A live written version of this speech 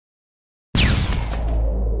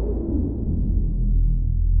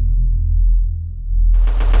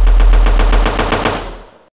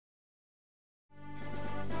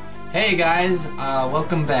Hey guys,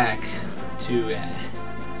 welcome back to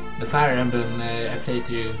the Fire Emblem I played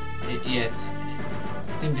through. Yes,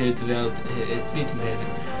 I seem to have developed speech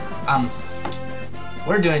impediment.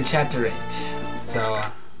 We're doing chapter 8, so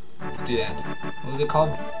let's do that. What was it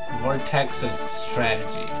called? Vortex of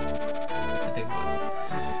Strategy, I think it was.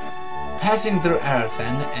 Passing through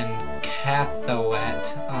Arafan and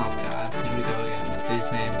Cathawet. Oh god, here we go again with these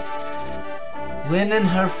names. Lynn and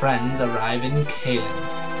her friends arrive in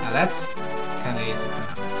Kalen. Now that's kind of easy to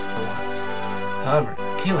pronounce, for once. However,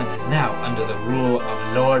 Kalen is now under the rule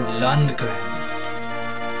of Lord Lundgren.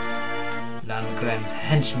 Lundgren's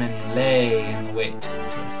henchmen lay in wait to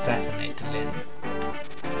assassinate Lynn.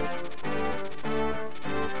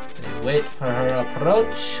 They wait for her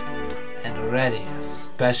approach and ready a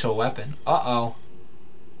special weapon. Uh-oh.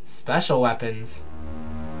 Special weapons.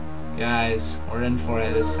 Guys, we're in for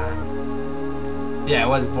it this time. Yeah, it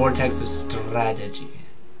was Vortex of Strategy.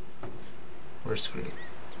 We're screwed.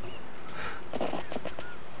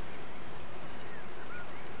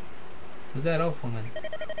 Who's that elf woman?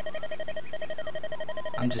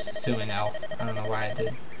 I'm just assuming elf. I don't know why I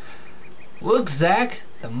did. Look, Zack!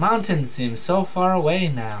 The mountains seem so far away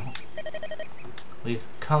now. We've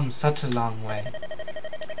come such a long way.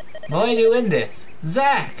 Milady Lindis!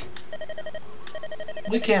 Zack!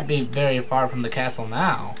 We can't be very far from the castle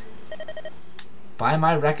now. By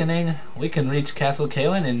my reckoning, we can reach Castle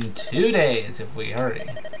Kalen in 2 days if we hurry.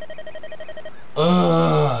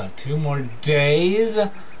 Ugh, 2 more days?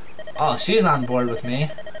 Oh, she's on board with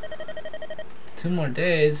me. 2 more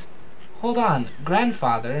days? Hold on,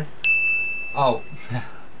 grandfather. Oh.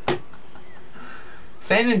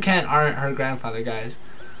 Sane and Kent aren't her grandfather, guys.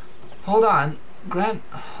 Hold on,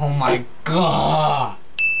 oh my god!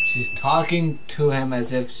 She's talking to him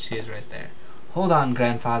as if she's right there. Hold on,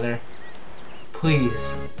 grandfather.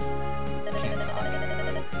 Please. Can't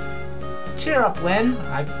talk. Cheer up, Lynn.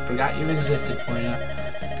 I forgot you existed for you.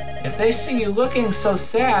 If they see you looking so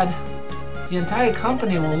sad, the entire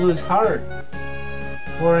company will lose heart.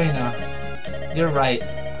 Florina, you're right.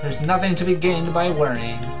 There's nothing to be gained by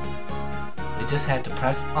worrying. We just had to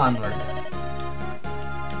press onward.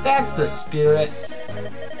 That's the spirit.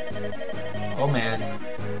 Oh man.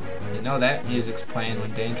 You know that music's playing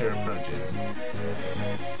when danger approaches.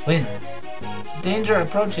 Lynn. Danger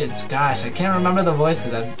approaches. Gosh, I can't remember the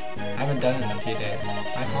voices. I haven't done it in a few days.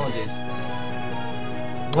 My apologies.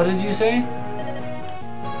 What did you say?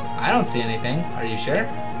 I don't see anything. Are you sure?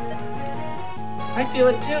 I feel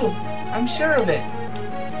it too. I'm sure of it.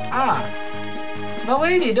 Ah.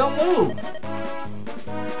 Milady, don't move.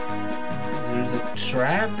 There's a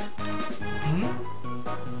trap.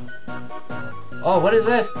 Oh, what is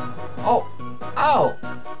this? Oh. Oh.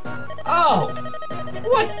 Oh.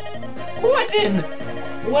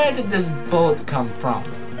 Where did this bolt come from?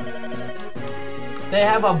 They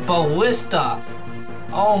have a ballista.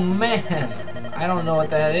 Oh man, I don't know what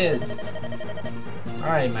that is.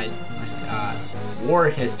 Sorry, my war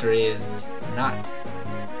history is not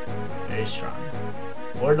very strong.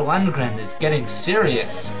 Lord Lundgren is getting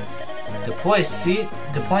serious. Deploying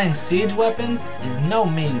siege weapons is no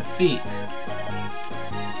mean feat.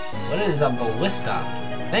 What is a ballista?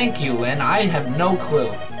 Thank you, Lynn. I have no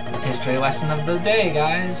clue. History lesson of the day,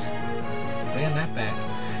 guys. Bringing that back.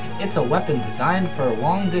 It's a weapon designed for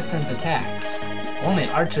long-distance attacks. Only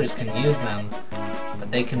archers can use them,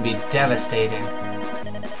 but they can be devastating.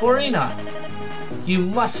 Florina, you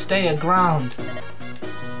must stay aground.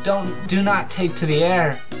 Do not take to the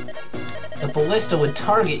air. The ballista would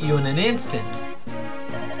target you in an instant.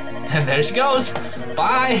 And there she goes.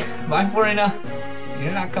 Bye. Bye, Florina.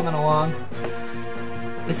 You're not coming along.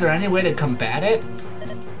 Is there any way to combat it?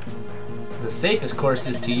 The safest course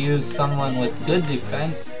is to use someone with good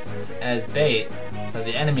defense as bait, so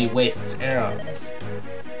the enemy wastes arrows.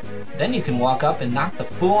 Then you can walk up and knock the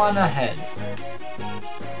fool on the head.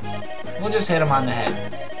 We'll just hit him on the head.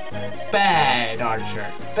 Bad archer.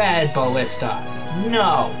 Bad ballista.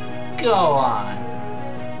 No. Go on.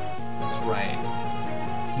 That's right.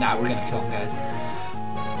 Nah, we're gonna kill him, guys.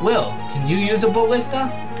 Will, can you use a ballista?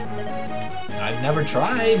 I've never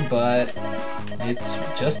tried, but it's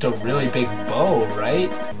just a really big bow,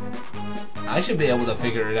 right? I should be able to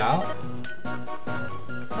figure it out.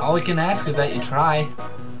 All we can ask is that you try.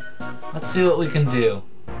 Let's see what we can do.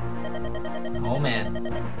 Oh man.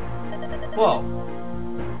 Whoa.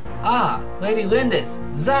 Ah, Lady Lindis.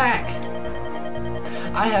 Zack!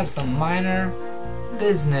 I have some minor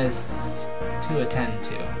business to attend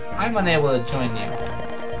to. I'm unable to join you.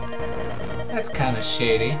 That's kind of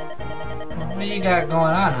shady. What you got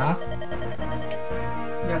going on, huh?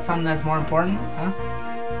 You got something that's more important, huh?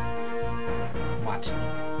 Watch.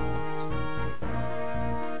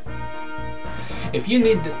 If you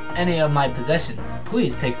need any of my possessions,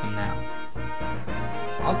 please take them now.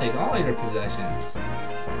 I'll take all your possessions.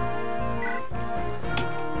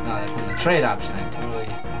 No, that's in the trade option. I totally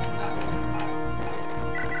did not think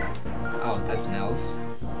about it. Oh, that's Nels.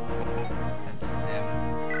 That's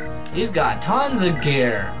him. He's got tons of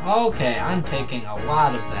gear. Okay, I'm taking a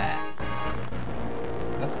lot of that.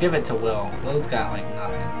 Let's give it to Will. Will's got like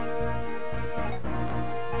nothing.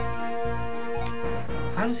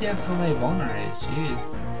 How does he have so many vulneraries? Jeez.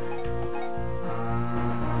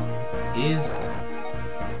 He's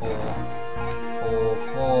full.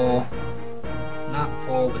 Full. Not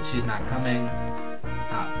full, but she's not coming.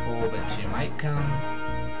 Not full, but she might come.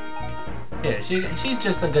 Here, she's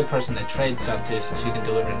just a good person to trade stuff to, so she can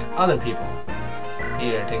deliver it to other people.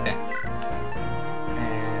 Here, take that.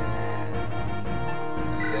 And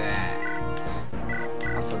that.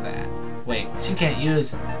 Also that. Wait, she can't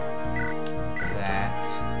use that.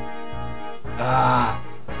 I'll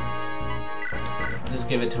just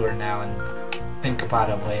give it to her now and think about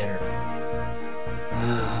it later.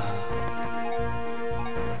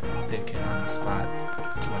 Thinking on the spot.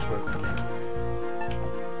 It's too much work for me.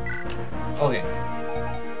 Okay.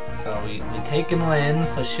 So we taken Lynn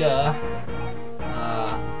for sure.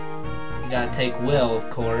 We gotta take Will, of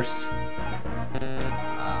course.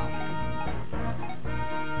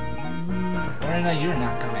 Lorena, you're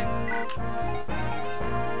not coming.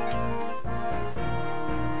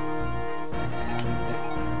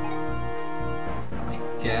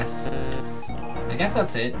 And I guess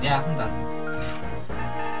that's it. Yeah, I'm done.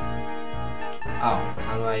 Oh,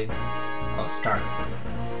 how do I... Oh, start.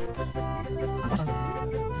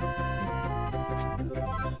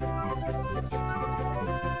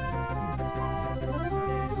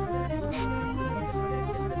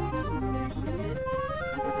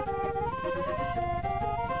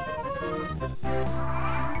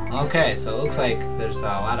 Okay, so it looks like there's a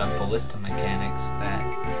lot of ballista mechanics that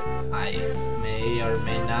I may or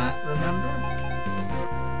may not remember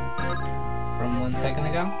from 1 second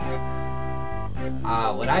ago.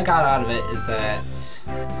 What I got out of it is that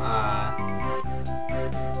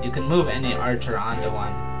you can move any archer onto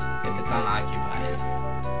one if it's unoccupied.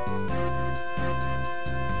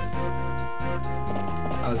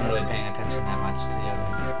 I wasn't really paying attention that much to the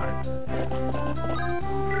other parts.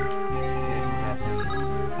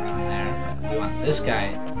 We want this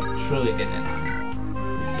guy truly getting in on it.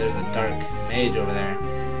 Because there's a dark mage over there.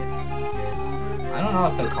 I don't know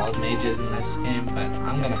if they're called mages in this game, but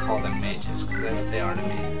I'm gonna call them mages, because that's what they are to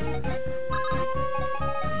me. And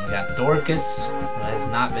we got Dorcas, who has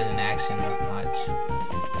not been in action much.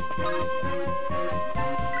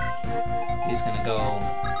 He's gonna go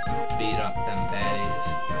beat up them baddies.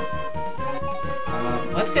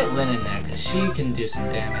 Let's get Lynn in there, because she can do some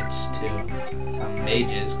damage to some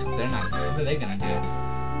mages, because they're not... What are they gonna do?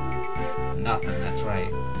 Nothing, that's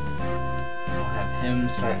right. We'll have him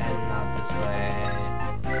start heading out this way.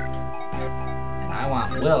 And I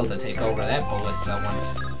want Will to take over that ballista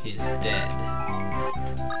once he's dead.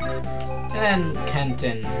 And then Kent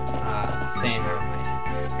and Sane are my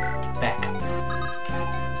backup.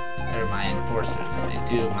 They're my enforcers. They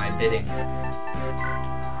do my bidding.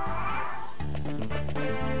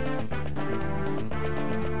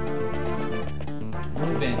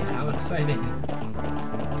 How exciting.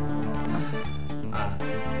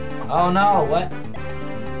 Oh no, what?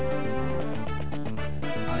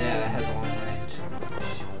 Oh yeah, that has a long range.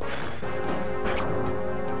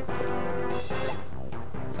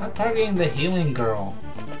 Stop targeting the healing girl.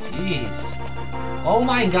 Jeez. Oh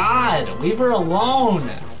my god, leave her alone.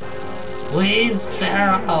 Leave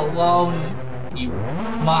Sarah alone, you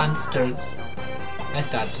monsters. Nice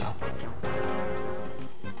dodge though.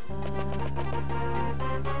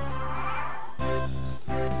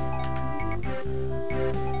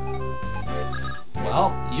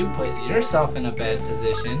 Well, you put yourself in a bad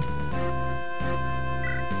position.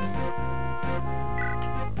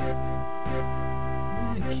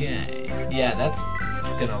 Okay. Yeah, that's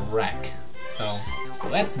gonna wreck. So,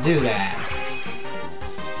 let's do that.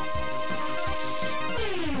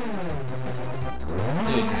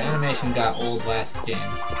 Dude, your animation got old last game.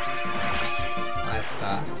 Last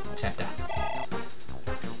chapter.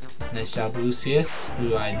 Nice job, Lucius,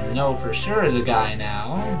 who I know for sure is a guy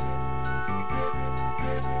now.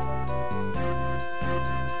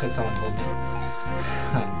 Because someone told me.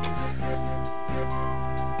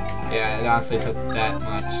 Yeah, it honestly took that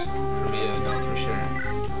much for me to know for sure.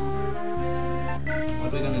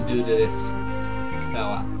 What are we gonna do to this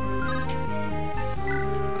fella?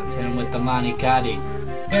 Let's hit him with the Manikadi.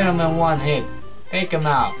 Hit him in one hit. Take him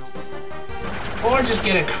out. Or just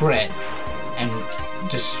get a crit and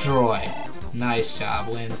destroy. Nice job,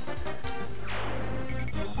 Win.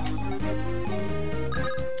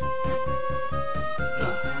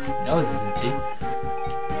 Ugh, nose is itchy.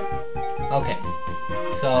 Okay.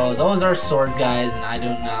 So those are sword guys, and I do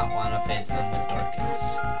not want to face them with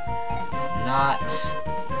Dorcas. Not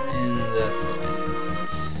in the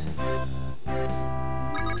slightest.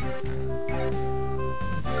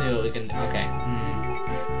 Let's see what we can do. Okay.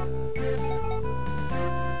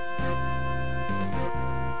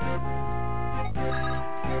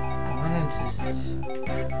 I want to just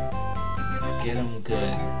get him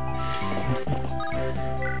good.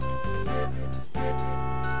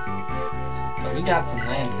 So we got some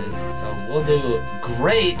lances, so we'll do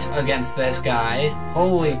great against this guy.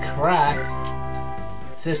 Holy crap.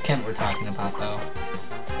 Is this Kent we're talking about, though?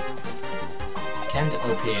 Kent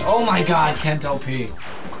OP. Oh my god, Kent OP.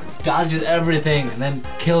 Dodges everything and then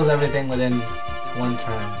kills everything within one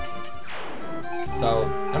turn. So,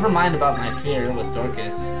 never mind about my fear with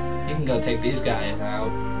Dorcas. He can go take these guys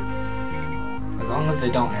out. As long as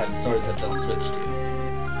they don't have swords that they'll switch to.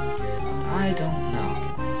 I don't know.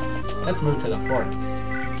 Let's move to the forest.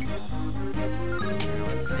 Now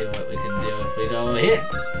let's see what we can do if we go here.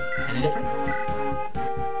 Any different?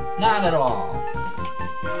 Not at all.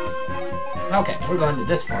 Okay, we're going to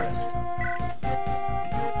this forest.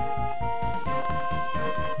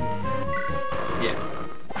 Yeah.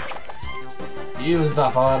 Use the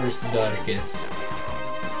forest, Dorcas.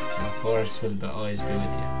 The forest will always be with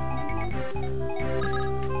you.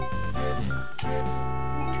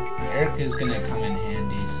 Eric is gonna come in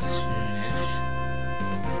handy soonish.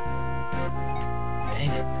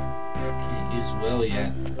 Dang it. Can't use Will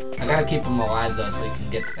yet. I gotta keep him alive though so he can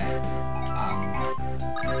get that.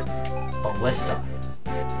 Ballista.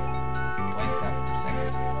 Blanked out for a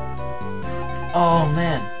second. Oh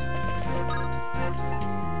man.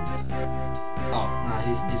 Oh, no,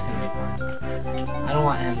 he's gonna be fine. I don't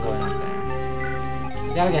want him going up there.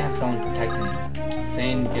 We gotta have someone protecting him.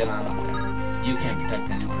 Sane, get on up there. You can't protect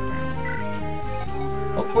anyone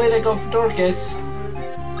apparently. Hopefully they go for Dorcas.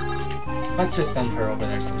 Let's just send her over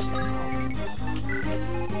there so she can help.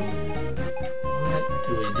 What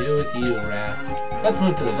do we do with you, Wrath? Let's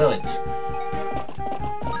move to the village.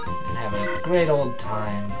 And have a great old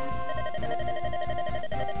time.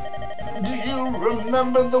 Do you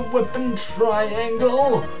remember the weapon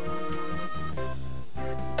triangle?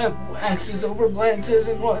 Axes over lances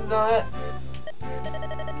and whatnot.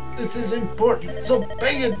 This is important, so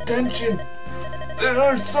pay attention. There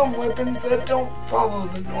are some weapons that don't follow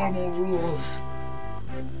the normal rules.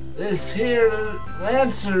 This here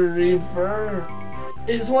Lancer Reaver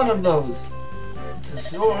is one of those. It's a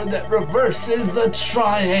sword that reverses the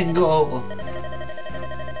triangle.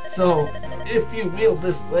 So, if you wield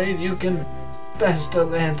this blade, you can best a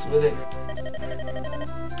lance with it.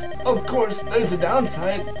 Of course, there's a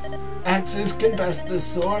downside. Axes can best this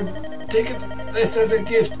sword. Take this as a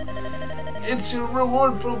gift. It's your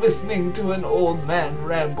reward for listening to an old man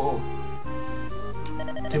ramble.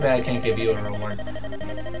 Too bad I can't give you a reward.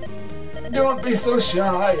 Don't be so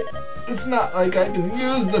shy. It's not like I can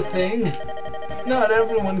use the thing. Not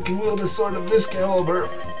everyone can wield a sword of this caliber.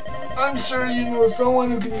 I'm sure you know someone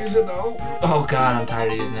who can use it though. Oh god, I'm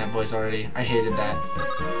tired of using that voice already. I hated that.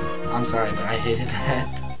 I'm sorry, but I hated that.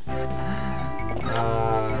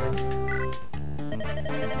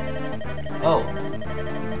 Oh.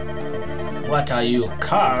 What are you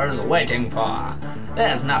curs waiting for?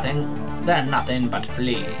 They're nothing but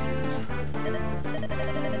fleas.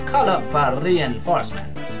 Call up for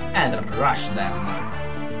reinforcements and rush them.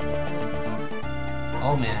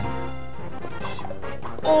 Oh man.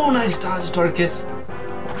 Oh, nice dodge, Dorcas.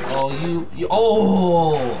 Oh, you.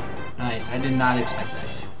 Oh, nice. I did not expect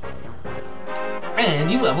that. And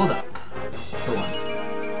you leveled up for once.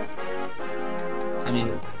 I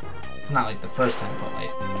mean, it's not like the first time, but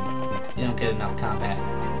like you don't get enough combat.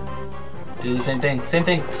 Do the same thing. Same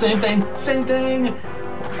thing. Same thing. Same thing.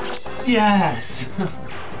 Yes.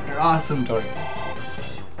 You're awesome, Dorcas.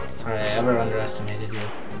 Sorry, I ever underestimated you.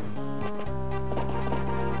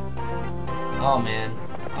 Oh man.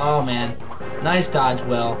 Oh man. Nice dodge,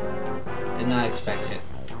 Will. Did not expect it.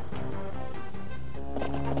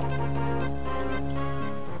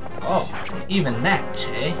 Oh, an even match,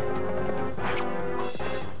 eh?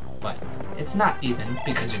 But it's not even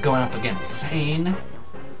because you're going up against Sane.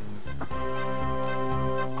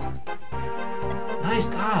 Nice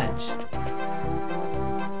dodge.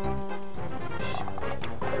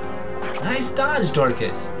 Nice dodge,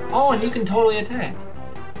 Dorcas. Oh, and you can totally attack.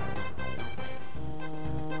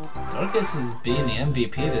 Dorcas is being the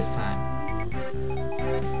MVP this time.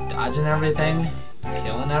 Dodging everything,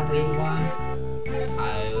 killing everyone.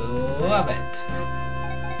 I love it.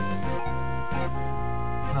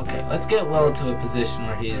 Okay, let's get Will to a position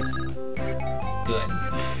where he's good.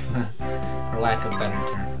 For lack of a better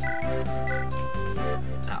term.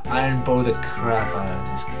 Now, Iron Bow the crap out of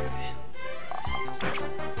this guy.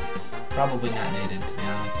 Probably not needed, to be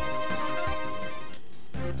honest.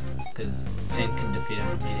 Because Saint can defeat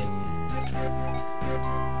him immediately.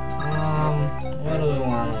 What do we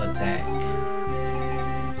want to attack?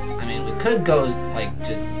 I mean, we could go, like,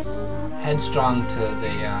 just headstrong to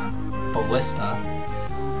the, ballista.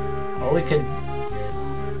 Or we could,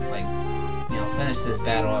 like, you know, finish this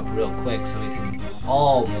battle up real quick so we can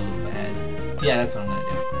all move ahead. Yeah, that's what I'm gonna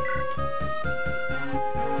do.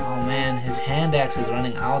 Oh man, his hand axe is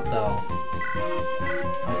running out though.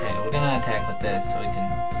 Okay, we're gonna attack with this so we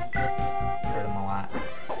can hurt him a lot.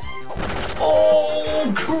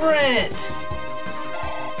 Oh, crit!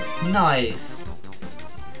 Nice.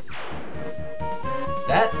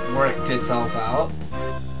 That worked itself out.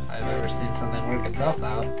 I've ever seen something work itself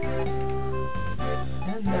out.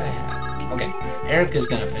 And I have. Okay, Eric is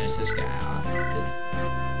gonna finish this guy off, because,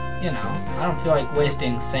 you know, I don't feel like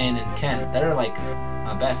wasting Sane and Kent. They're like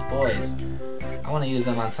my best boys. I want to use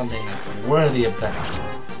them on something that's worthy of that.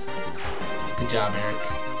 Good job, Eric.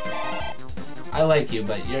 I like you,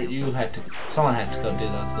 but you have to. Someone has to go do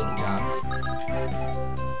those little jobs.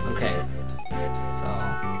 Okay, so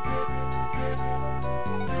I'm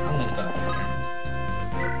gonna go ahead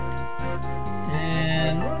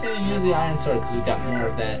and we're gonna use the iron sword because we got more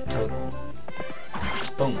of that total.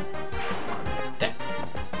 Boom. There.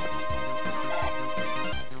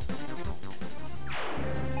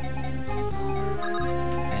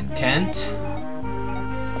 And Kent,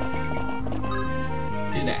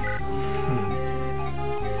 do that.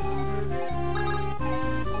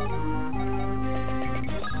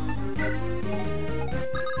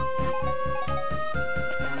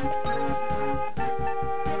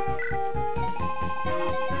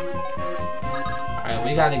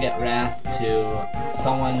 We gotta get Wrath to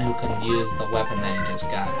someone who can use the weapon that he just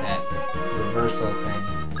got, that reversal thing.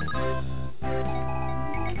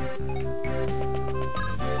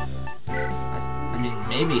 I mean,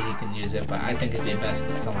 maybe he can use it, but I think it'd be best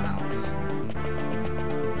with someone else.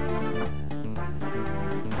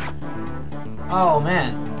 Oh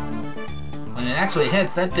man, when it actually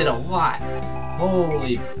hits, that did a lot.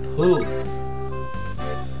 Holy poop.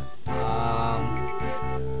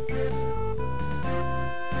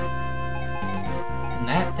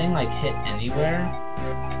 That thing like hit anywhere?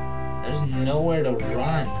 There's nowhere to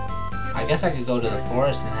run. I guess I could go to the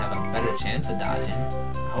forest and have a better chance of dodging.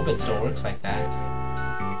 I hope it still works like that.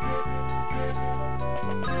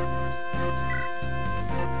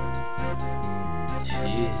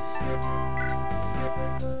 Jeez.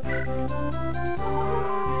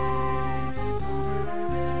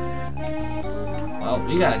 Well,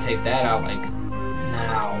 we gotta take that out like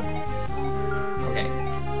now. Okay.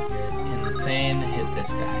 Insane hit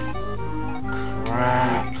this guy.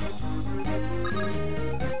 Crap.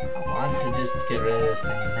 I want to just get rid of this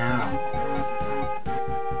thing now.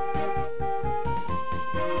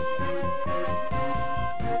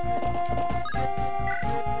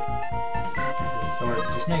 The sword,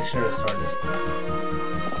 just make sure the sword is equipped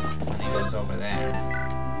when he goes over there.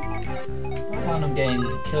 Don't want him getting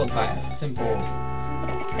killed by a simple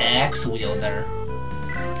axe wielder.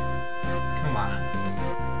 Come on.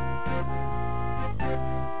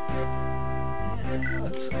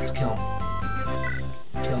 Let's kill him.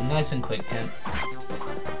 Kill him nice and quick, Kent.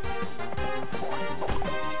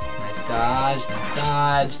 Nice dodge, nice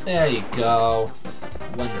dodge. There you go.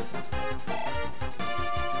 Wonderful.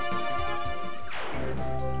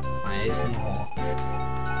 My ace in the hole.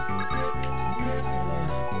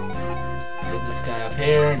 Let's get this guy up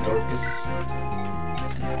here. Dorcas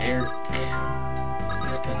and Eric.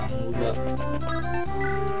 He's gonna move up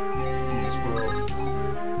in this world.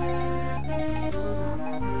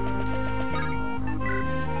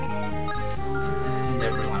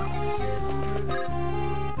 Everyone else.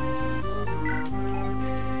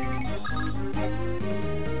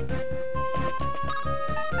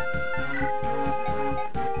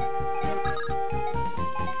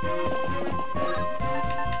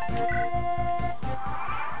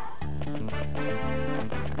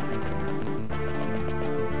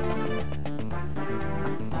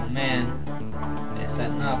 Oh man, they're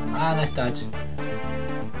setting up. Ah, nice dodge.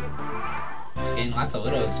 He's getting lots of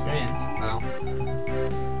little experience. Wow.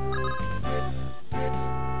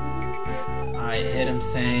 Alright, hit him,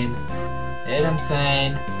 Sane. Hit him,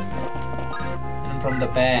 Sane. Hit him from the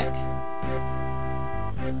back.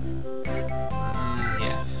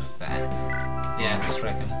 Yeah, just that. Yeah, just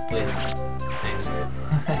wreck him, please. Thanks.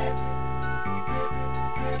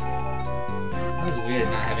 was weird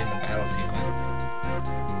not having the battle sequence.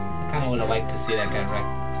 I kind of would have liked to see that guy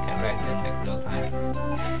get wrecked in like real time.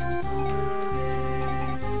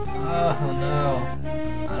 Oh no.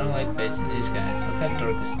 I don't like facing these guys. Let's have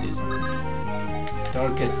Dorcas do something.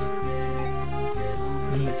 Dorcas,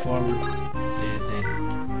 move forward. Do your thing.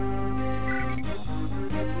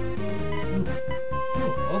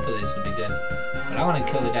 Ooh, both of these would be good. But I want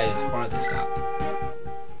to kill the guy who's farthest out.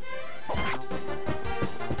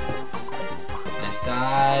 Nice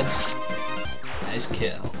dodge. Nice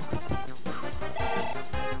kill.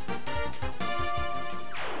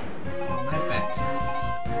 Oh, my back hurts.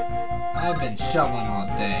 I've been shoveling all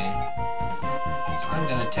day. So I'm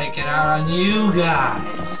gonna take it out on you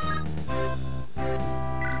guys.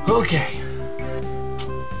 Okay.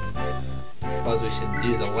 Suppose we should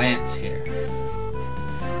use a lance here.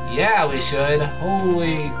 Yeah, we should.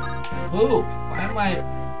 Holy... Ooh, why am I...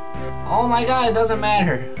 Oh my god, it doesn't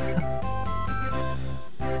matter.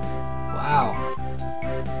 Wow.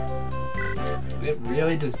 It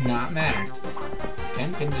really does not matter.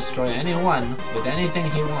 Ken can destroy anyone with anything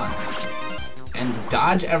he wants. And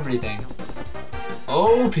dodge everything.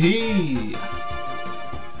 OP! I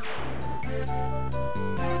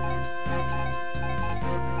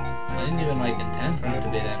didn't even like intend for him to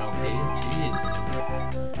be that OP. Jeez.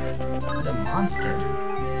 He's a monster.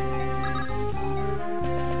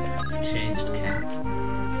 Changed Ken.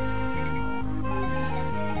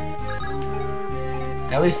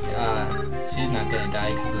 At least, she's not gonna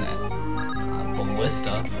die because of that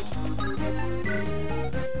ballista.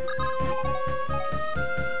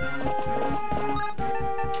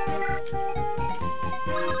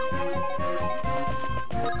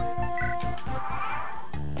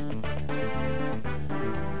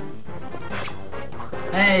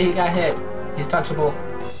 Hey, he got hit. He's touchable.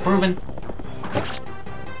 Proven.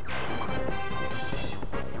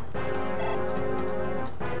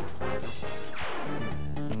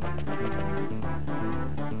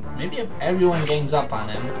 Maybe if everyone gangs up on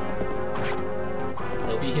him,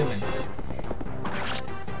 he'll be human.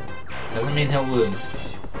 Doesn't mean he'll lose.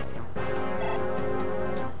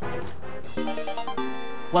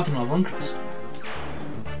 Weapon level increased.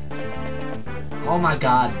 Oh my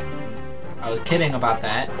god. I was kidding about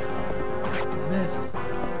that. Miss.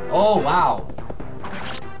 Oh wow.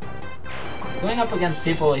 Going up against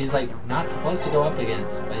people he's like not supposed to go up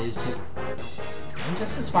against, but he's just doing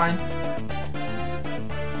just as fine.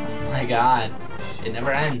 Oh my god. It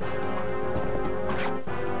never ends.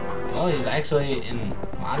 Oh, he's actually in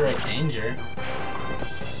moderate danger.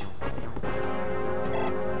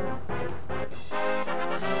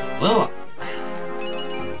 Well,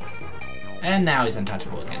 and now he's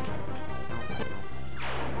untouchable again.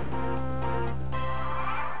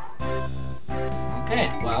 Okay,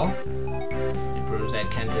 well, it proves that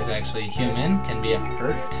Kent is actually human, can be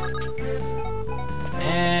hurt.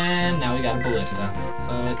 And now we got a ballista,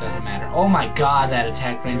 so it doesn't matter. Oh my god, that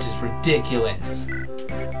attack range is ridiculous.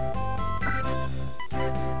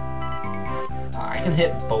 I can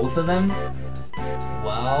hit both of them?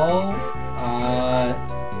 Well,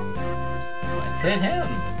 let's hit him.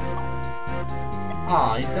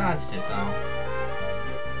 Aw, he dodged it though.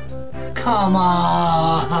 Come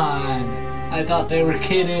on! I thought they were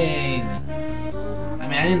kidding. I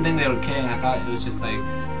mean, I didn't think they were kidding. I thought it was just like, you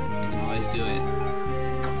can always do it.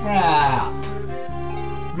 Crap!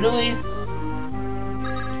 Really?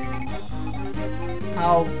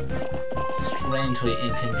 How strangely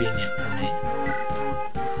inconvenient for me.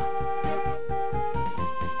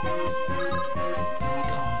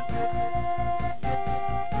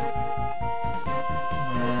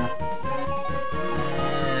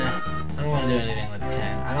 I don't want to do anything with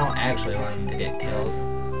Ken. I don't actually want him to get killed.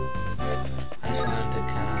 I just want him to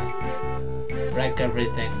kind of wreck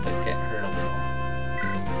everything but get hurt a little.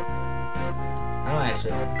 I don't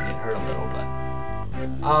actually want him to get hurt a little, but...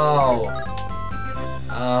 Oh!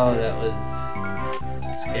 Oh, that was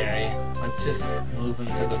scary. Let's just move him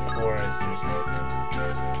to the forest or something.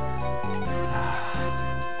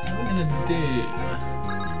 What are we gonna do?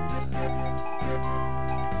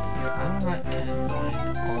 I don't like Ken going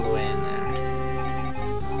all the way in there.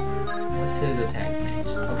 What's his attack range?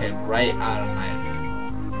 Okay, right out of mine.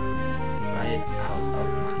 Right out of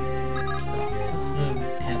mine. So, let's move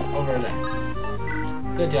Ken over there.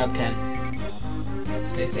 Good job, Ken.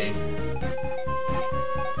 Stay safe.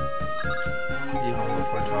 Be home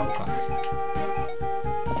before 12 o'clock.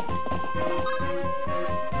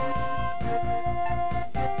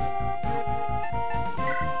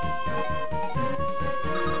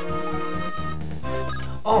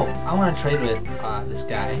 Oh, I want to trade with this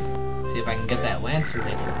guy. See if I can get that Lancer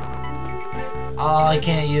Ranger. Oh, I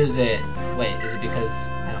can't use it. Wait, is it because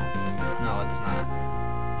I don't? No, it's not.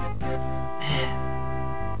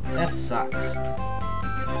 Man, that sucks.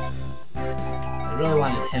 I really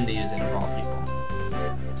wanted him to use it of all people.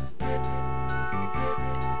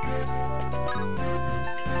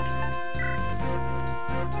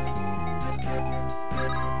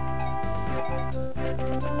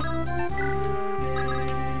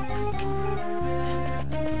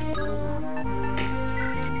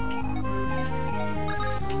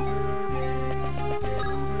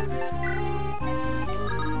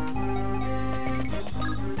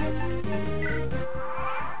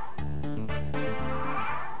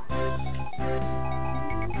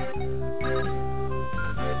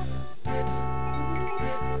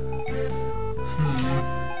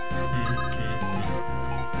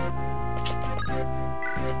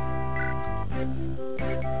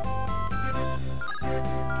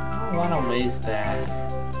 I don't want to waste that.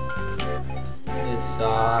 This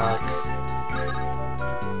sucks.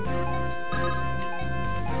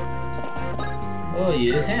 We'll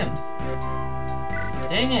use him.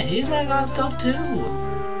 Dang it, he's running out of stuff too.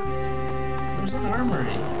 There's an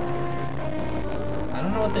armory. I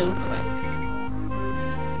don't know what they look like.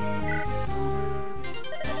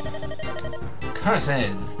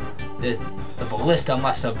 Curses! The ballista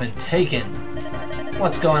must have been taken.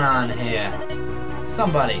 What's going on here?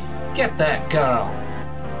 Somebody, get that girl!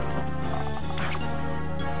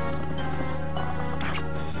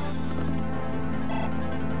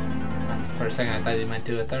 For a second I thought he might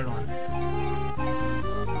do a third one.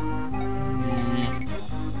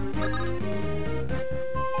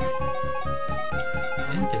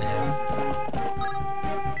 Same can hit him.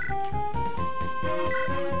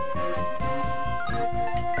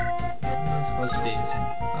 What am I supposed to be using?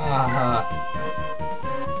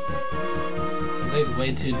 He's like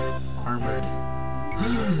way too armored.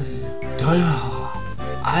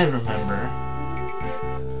 I remember.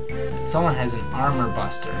 Someone has an armor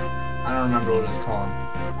buster. I don't remember what it was called.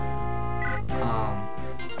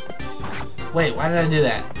 Wait, why did I do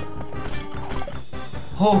that?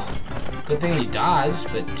 Oh, good thing he dodged,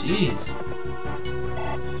 but jeez.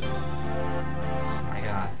 Oh my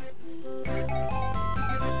god.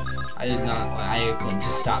 I did not, I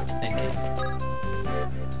just stopped thinking.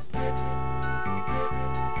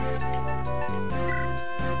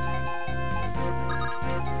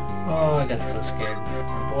 Oh, I got so scared.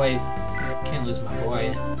 My boy, can't lose my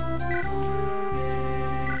boy.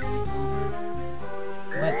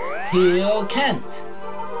 Let's heal Kent!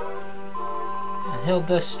 And he'll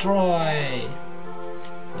destroy!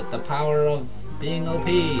 With the power of being OP.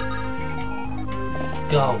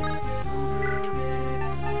 Go!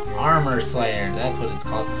 Armor Slayer, that's what it's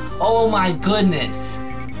called. Oh my goodness!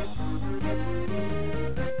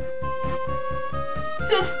 It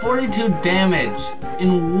does 42 damage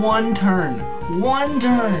in one turn. One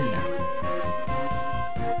turn!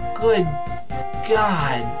 Good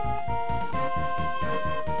God.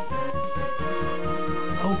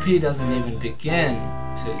 OP doesn't even begin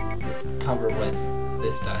to cover what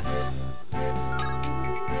this does.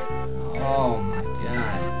 Oh my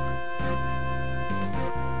god.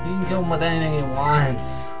 He can kill him with anything he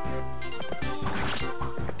wants.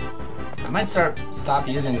 I might stop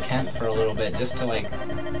using Kent for a little bit just to like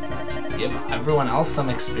give everyone else some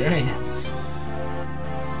experience.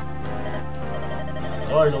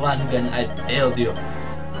 Lord London, I failed you.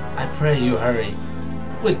 I pray you hurry.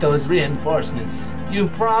 With those reinforcements you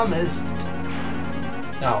promised.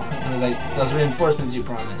 No, it was like those reinforcements you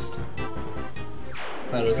promised. I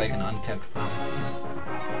thought it was like an unkept promise thing.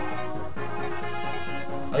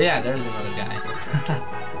 Oh yeah, there's another guy.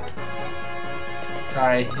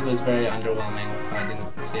 Sorry, he was very underwhelming, so I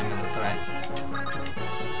didn't see him as a threat.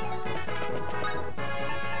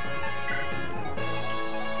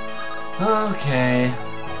 Okay.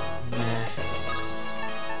 Nah.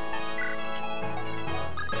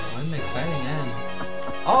 What an exciting end.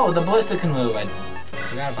 Oh, the ballista can move. I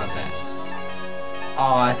forgot about that.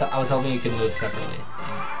 Oh, I was hoping you could move separately.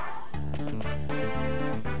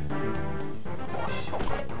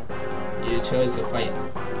 You chose to fight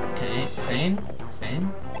Sane?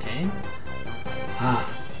 Sane? Kane? Ah.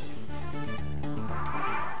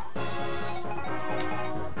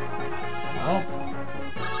 Well,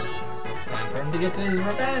 time for him to get to his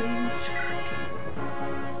revenge.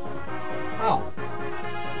 Oh.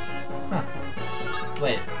 Huh.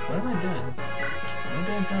 Wait, what am I doing? Am I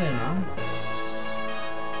doing something wrong?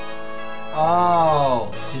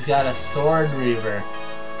 Oh, he's got a sword reaver.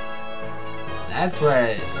 That's where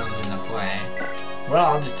it comes into play. Well,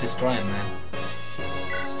 I'll just destroy him then.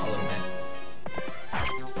 A little bit.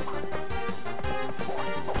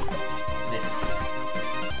 Miss.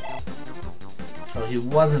 So he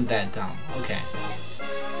wasn't that dumb. Okay.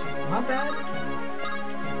 Not bad.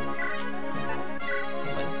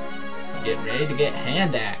 But get ready to get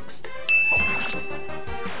hand-axed.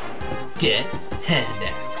 Get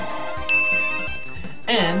hand-axed.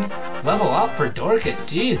 And level up for Dorcas.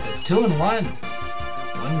 Jeez, that's 2 in 1.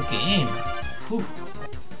 One game. Whew.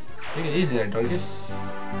 Take it easy there, Dorcas.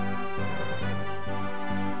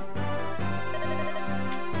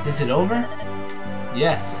 Is it over?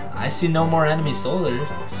 Yes, I see no more enemy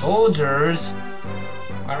soldiers.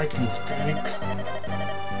 I can speak.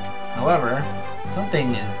 However,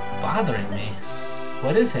 something is bothering me.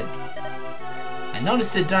 What is it? I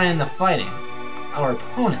noticed it during the fighting. Our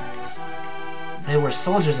opponents. They were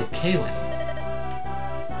soldiers of Kaylin.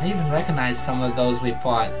 I even recognized some of those we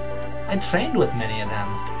fought. I trained with many of them.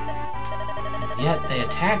 And yet they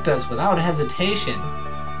attacked us without hesitation.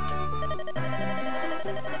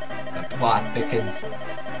 The plot thickens.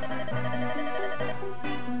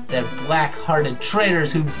 They're black-hearted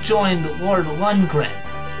traitors who joined Lord Lundgren.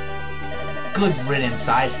 Good riddance,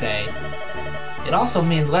 I say. It also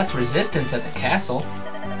means less resistance at the castle.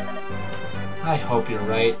 I hope you're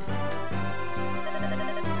right.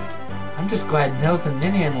 I'm just glad Nils and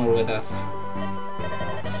Ninian were with us.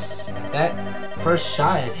 If that first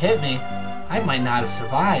shot had hit me, I might not have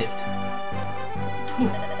survived. Whew.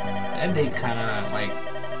 That'd be kinda like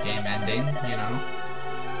game ending, you know?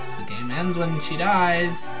 'Cause the game ends when she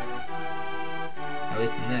dies. At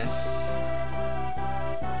least in this.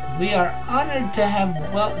 We are honored to have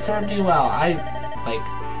served you well. I,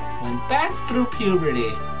 went back through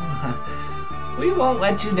puberty. We won't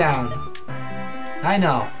let you down. I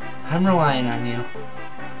know. I'm relying on you.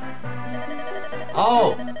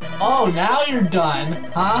 Oh, now you're done,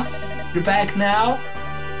 huh? You're back now?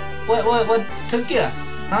 What took you,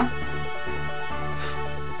 huh?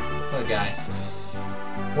 What a guy.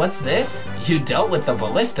 What's this? You dealt with the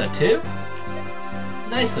ballista too?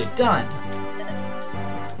 Nicely done.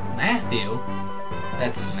 Matthew?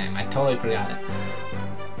 That's his name, I totally forgot it.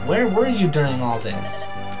 Where were you during all this?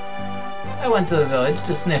 I went to the village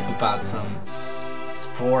to sniff about some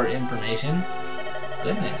spore information.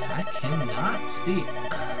 Goodness, I cannot speak.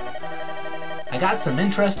 I got some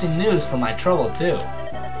interesting news from my trouble too.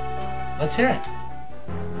 Let's hear it.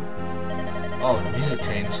 Oh, the music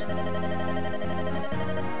changed.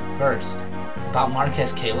 First, about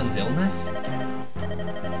Marquess Kaylin's illness?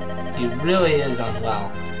 He really is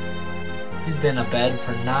unwell. He's been abed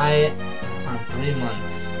for nigh on 3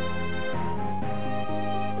 months.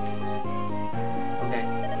 Okay,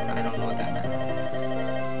 I don't know what that meant.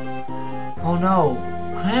 Oh no,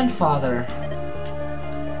 grandfather!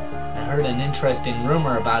 I heard an interesting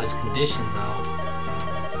rumor about his condition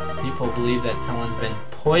though. People believe that someone's been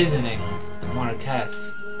poisoning the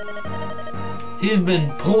Marquess. He's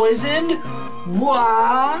been poisoned?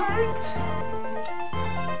 What?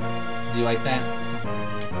 Do you like that?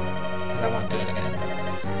 Because I want to do it again.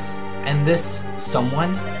 And this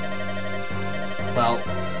someone? Well,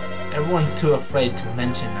 everyone's too afraid to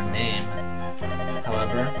mention a name.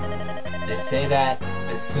 However, they say that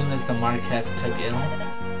as soon as the Marquess took ill,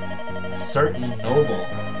 a certain noble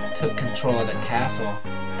took control of the castle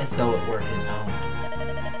as though it were his own.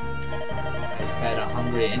 I fed a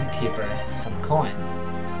hungry innkeeper some coin,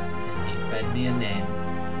 and he fed me a name.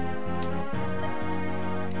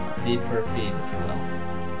 A feed for a feed, if you will.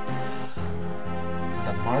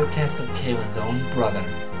 The Marquess of Kaylin's own brother,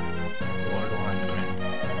 Lord Lundgren.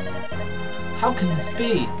 How can this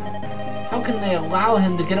be? How can they allow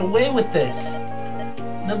him to get away with this?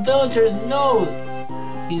 The villagers know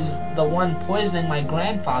he's the one poisoning my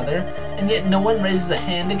grandfather, and yet no one raises a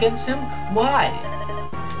hand against him? Why?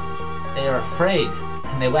 They are afraid,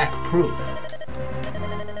 and they lack proof.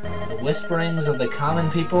 The whisperings of the common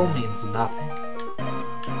people means nothing.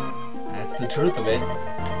 That's the truth of it.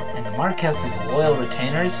 And the Marquess's loyal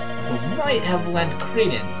retainers, who might have lent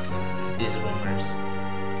credence to these rumors,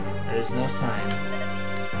 there is no sign.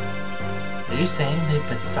 Are you saying they've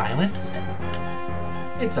been silenced?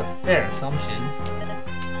 It's a fair assumption.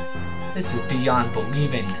 This is beyond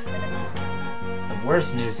believing. The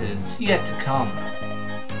worst news is yet to come.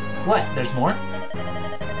 What? There's more?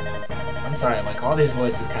 I'm sorry, like all these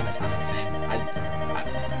voices kind of sound the same.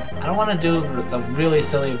 I don't want to do the really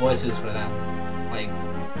silly voices for them. Like,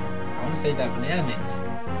 I want to save that for the enemies.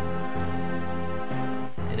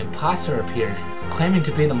 An imposter appeared, claiming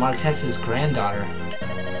to be the Marquess's granddaughter.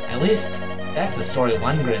 At least, that's the story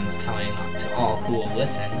Lundgren's telling to all who will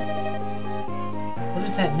listen. What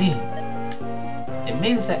does that mean? It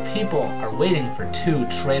means that people are waiting for 2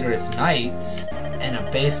 traitorous knights and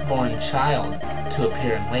a base-born child to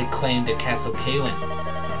appear and lay claim to Castle Kaylin.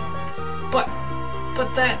 But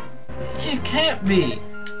But that... it can't be.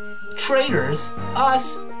 Traitors?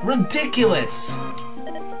 Us? Ridiculous!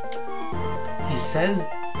 He says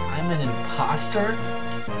I'm an imposter?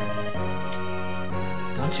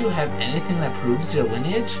 Don't you have anything that proves your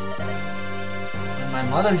lineage? When my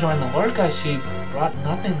mother joined the Lorca, she brought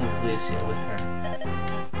nothing of Felicia with her.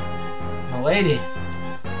 Milady,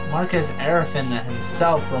 Marcus Arafin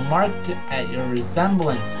himself remarked at your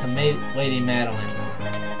resemblance to Lady Madeline.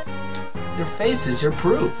 Your face is your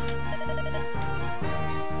proof.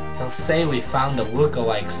 They'll say we found a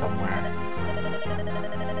look-alike somewhere.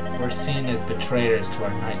 We're seen as betrayers to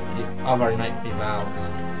our knightly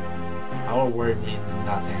vows. Our word means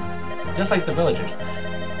nothing, just like the villagers.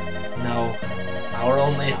 No, our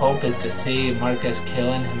only hope is to see Marcus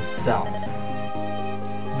Killen himself.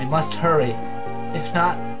 We must hurry. If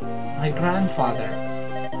not, my grandfather.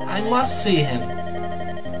 I must see him.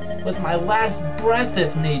 With my last breath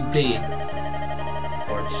if need be.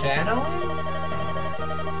 Foreshadowing?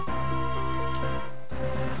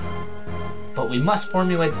 But we must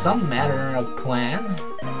formulate some manner of plan.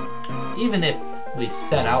 Even if we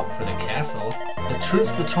set out for the castle, the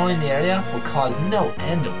troops patrolling the area will cause no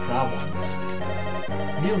end of problems.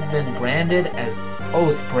 You've been branded as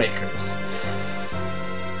oath breakers.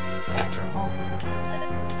 After all.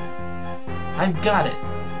 I've got it.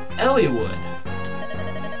 Elliewood.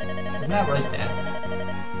 Isn't that right, Dad?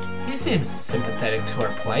 He seems sympathetic to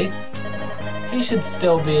our plight. He should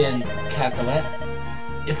still be in Cathalet.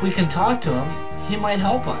 If we can talk to him, he might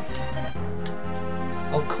help us.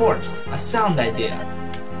 Of course, a sound idea.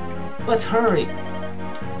 Let's hurry.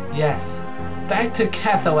 Yes, back to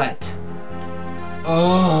Cathalet.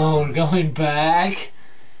 Oh, we're going back?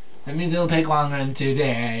 That means it'll take longer than 2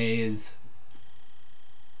 days.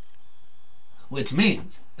 Which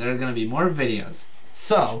means there are going to be more videos.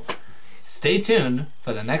 So, stay tuned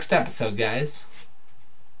for the next episode, guys.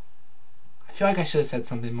 I feel like I should have said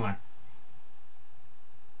something more.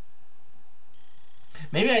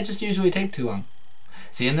 Maybe I just usually take too long.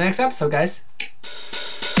 See you in the next episode, guys.